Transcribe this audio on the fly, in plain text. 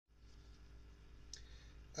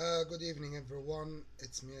Good evening, everyone.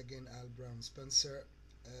 It's me again, Al Brown Spencer.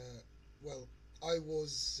 Uh, well, I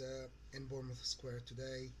was in Bournemouth Square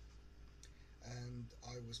today and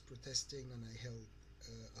I was protesting and I held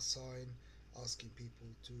a sign asking people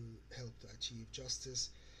to help to achieve justice.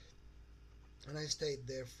 And I stayed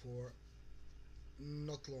there for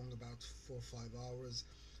not long, about 4 or 5 hours.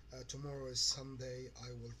 Tomorrow is Sunday. I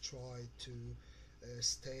will try to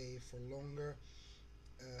stay for longer.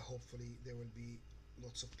 Hopefully, there will be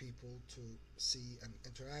lots of people to see and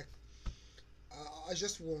interact. I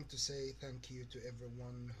just want to say thank you to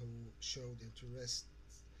everyone who showed interest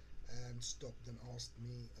and stopped and asked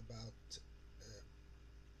me about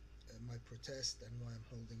my protest and why I'm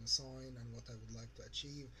holding a sign and what I would like to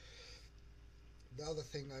achieve. The other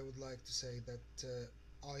thing I would like to say that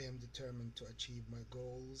I am determined to achieve my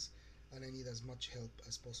goals and I need as much help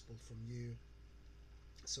as possible from you.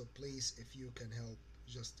 So please, if you can help,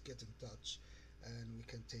 just get in touch and we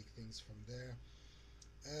can take things from there.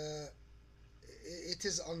 Uh, it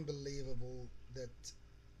is unbelievable that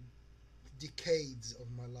decades of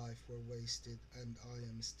my life were wasted and I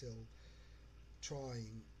am still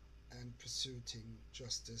trying and pursuing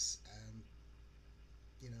justice and,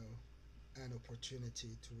 you know, an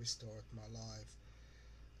opportunity to restart my life.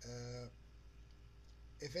 Uh,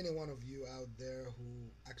 if any one of you out there who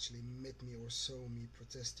actually met me or saw me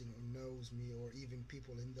protesting or knows me, or even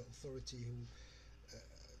people in the authority who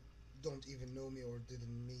don't even know me or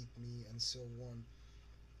didn't meet me and so on,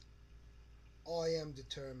 I am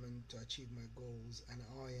determined to achieve my goals and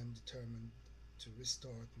I am determined to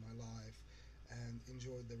restart my life and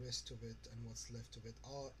enjoy the rest of it and what's left of it.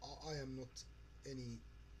 I am not any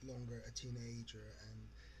longer a teenager, and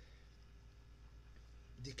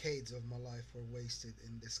decades of my life were wasted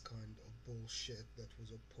in this kind of bullshit that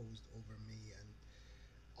was opposed over me, and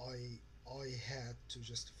I had to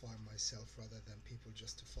justify myself rather than people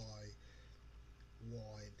justify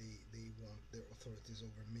why they want their authorities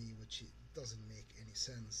over me, which it doesn't make any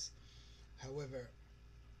sense. However,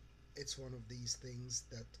 it's one of these things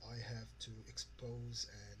that I have to expose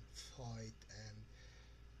and fight and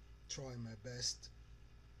try my best.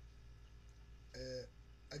 Uh,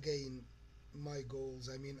 Again, my goals.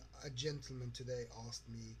 I mean, a gentleman today asked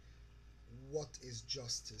me what is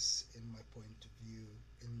justice in my point of view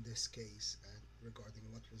in this case and regarding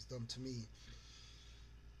what was done to me.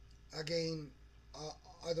 Again, uh,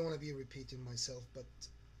 I don't want to be repeating myself, but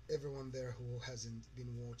everyone there who hasn't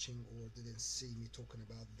been watching or didn't see me talking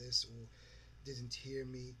about this or didn't hear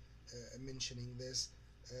me mentioning this,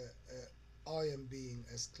 I am being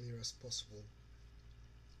as clear as possible.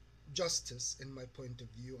 Justice, in my point of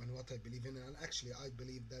view, and what I believe in, and actually, I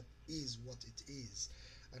believe that is what it is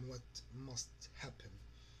and what must happen.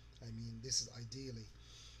 I mean, this is ideally.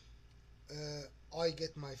 I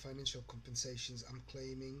get my financial compensations I'm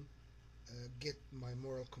claiming, get my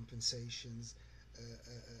moral compensations,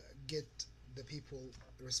 get the people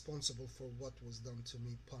responsible for what was done to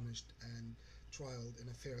me punished and trialed in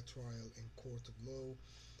a fair trial in court of law,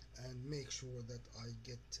 and make sure that I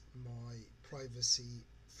get my privacy,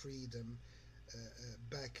 freedom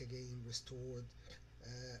back again restored,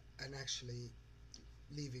 and actually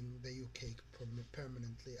leaving the UK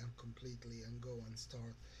permanently and completely and go and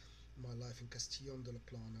start my life in Castéllon de la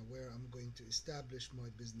Plana, where I'm going to establish my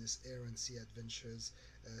business Air and Sea Adventures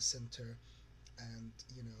Center, and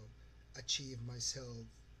achieve myself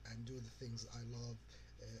and do the things I love,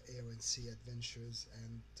 Air and Sea Adventures,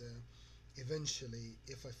 and eventually,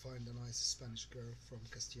 if I find a nice Spanish girl from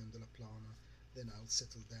Castéllon de la Plana, then I'll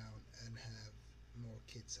settle down and have more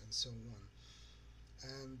kids and so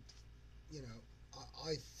on. And you know,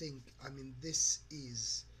 I think, I mean, this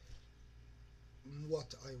is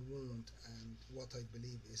what I want and what I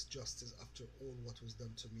believe is justice after all what was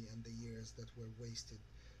done to me and the years that were wasted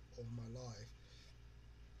of my life.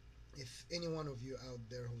 If any one of you out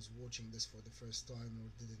there who's watching this for the first time or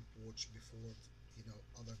didn't watch before,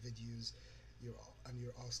 other videos, you're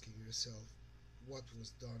asking yourself what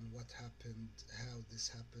was done, what happened, how this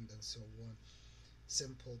happened, and so on.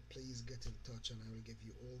 Simple, please get in touch and I will give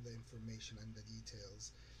you all the information and the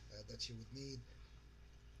details that you would need.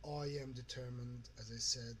 I am determined, as I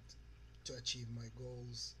said, to achieve my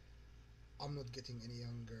goals. I'm not getting any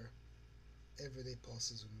younger. Every day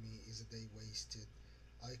passes with me is a day wasted.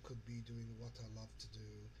 I could be doing what I love to do,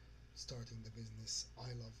 starting the business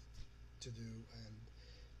I love to do, and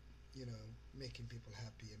making people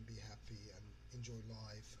happy and be happy and enjoy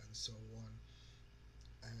life and so on.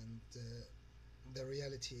 And the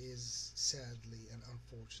reality is, sadly and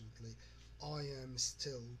unfortunately, I am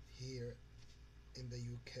still here in the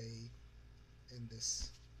UK, in this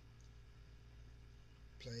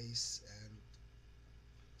place, and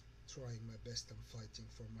trying my best and fighting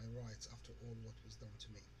for my rights after all what was done to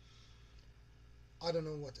me. I don't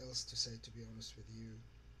know what else to say, to be honest with you.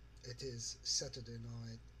 It is Saturday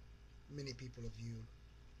night. Many people of you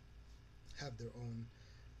have their own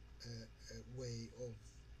way of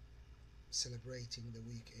celebrating the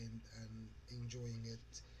weekend and enjoying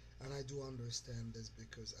it. And I do understand this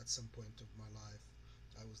because at some point of my life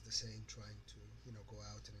I was the same, trying to, go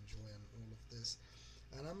out and enjoy and all of this.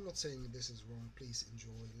 And I'm not saying this is wrong. Please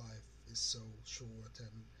enjoy. Life is so short,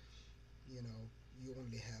 and you know you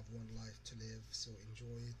only have one life to live, so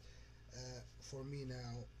enjoy it. For me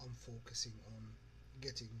now, I'm focusing on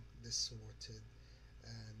getting this sorted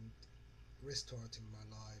and restarting my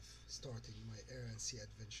life, starting my Air and Sea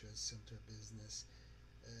Adventures Center business,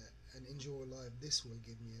 and enjoy life. This will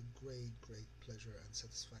give me a great, great pleasure and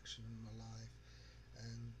satisfaction in my life,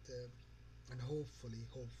 and hopefully,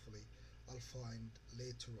 I'll find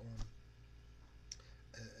later on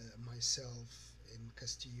myself in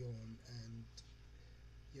Castéllon and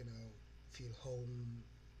feel home,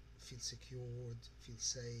 feel secured, feel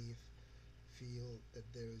safe, feel that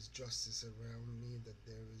there is justice around me, that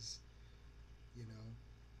there is, you know,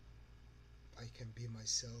 I can be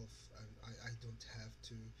myself, and I don't have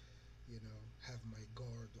to, have my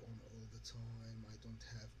guard on all the time. I don't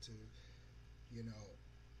have to, you know,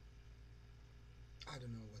 I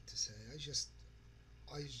don't know what to say.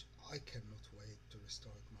 I, I cannot wait to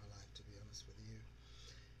restart my life, to be honest with you.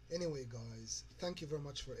 Anyway, guys, thank you very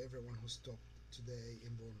much for everyone who stopped today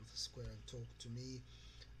in Bournemouth Square and talked to me.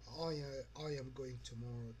 I am going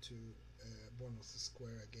tomorrow to Bournemouth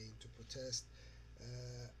Square again to protest,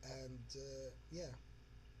 and yeah,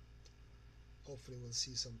 hopefully we'll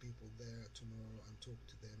see some people there tomorrow and talk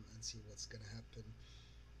to them and see what's gonna happen.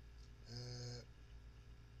 Uh,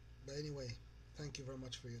 but anyway, thank you very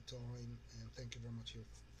much for your time, and thank you very much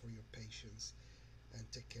for your patience, and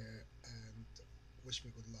take care, and wish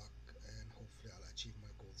me good luck, and hopefully I'll achieve my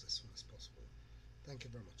goals as soon as possible. Thank you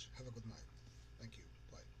very much. Have a good night. Thank you.